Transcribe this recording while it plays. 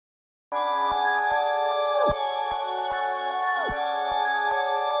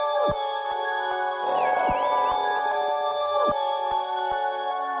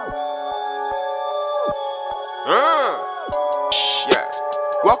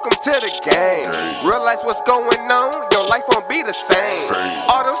welcome to the game. Realize what's going on, your life won't be the same.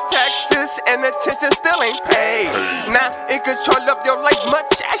 All those taxes and attention still ain't paid. Now in control of your life much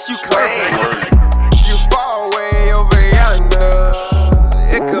as you claim. You far away over yonder.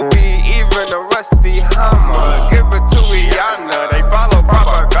 It could be even a rusty Hummer. Give it to Rihanna, they follow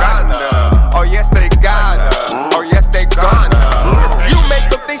propaganda. Oh yes they gotta, oh yes they gonna. You make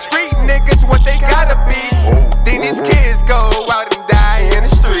up these street niggas what they gotta be. Then these kids go out and die in the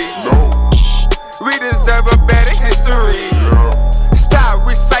streets. We deserve a better history. Stop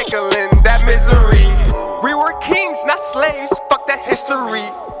recycling that misery. We were kings, not slaves, fuck that history.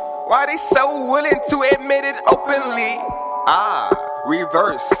 Why they so willing to admit it openly?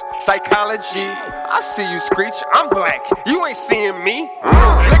 Reverse psychology. I see you screech, I'm black, you ain't seeing me.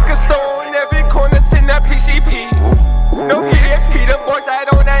 Liquor store in every corner, sitting that PCP. No PSP, them boys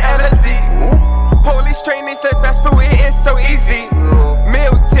out on that LSD. Police training said fast food, it is so easy.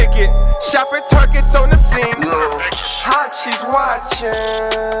 Meal ticket, shopping targets on the scene. Hot, she's watching.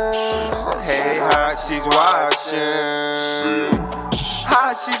 Hey, hot, she's watching.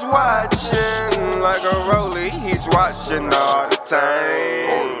 Hot, she's watching. Like a rollie, he's watching all the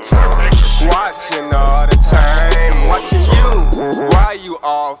time. Watching all the time. Watching you, why you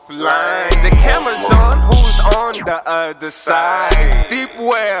offline? The camera's on, who's on the other side? Deep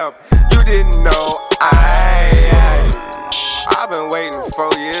web, you didn't know I've been waiting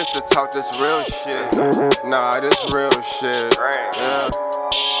 4 years to talk this real shit. Nah, this real shit. Yeah.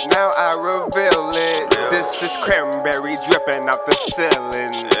 Now I reveal it. This is cranberry dripping off the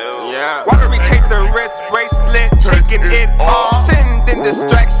ceiling. Yeah. Watch me take the wrist bracelet, taking it off. Sending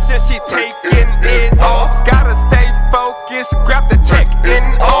distraction, she taking it off. Gotta stay focused, grab the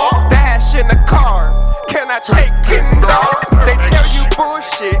Tekken off. Dash in the car, can I take it off? They tell you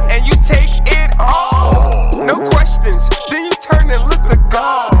bullshit and you take it off. No questions, then you turn and look to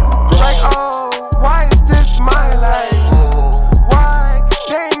God. Like, oh, why is this my life? Why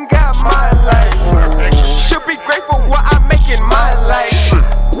they ain't got my life? Should be grateful what I make in my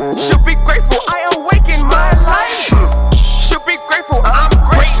life. Should be grateful I awake in my life. Should be grateful I'm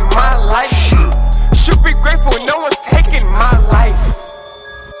great in my life. Should be grateful no one's taking my life.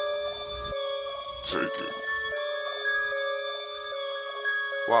 Take it.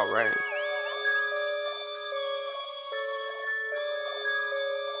 Hwoarang.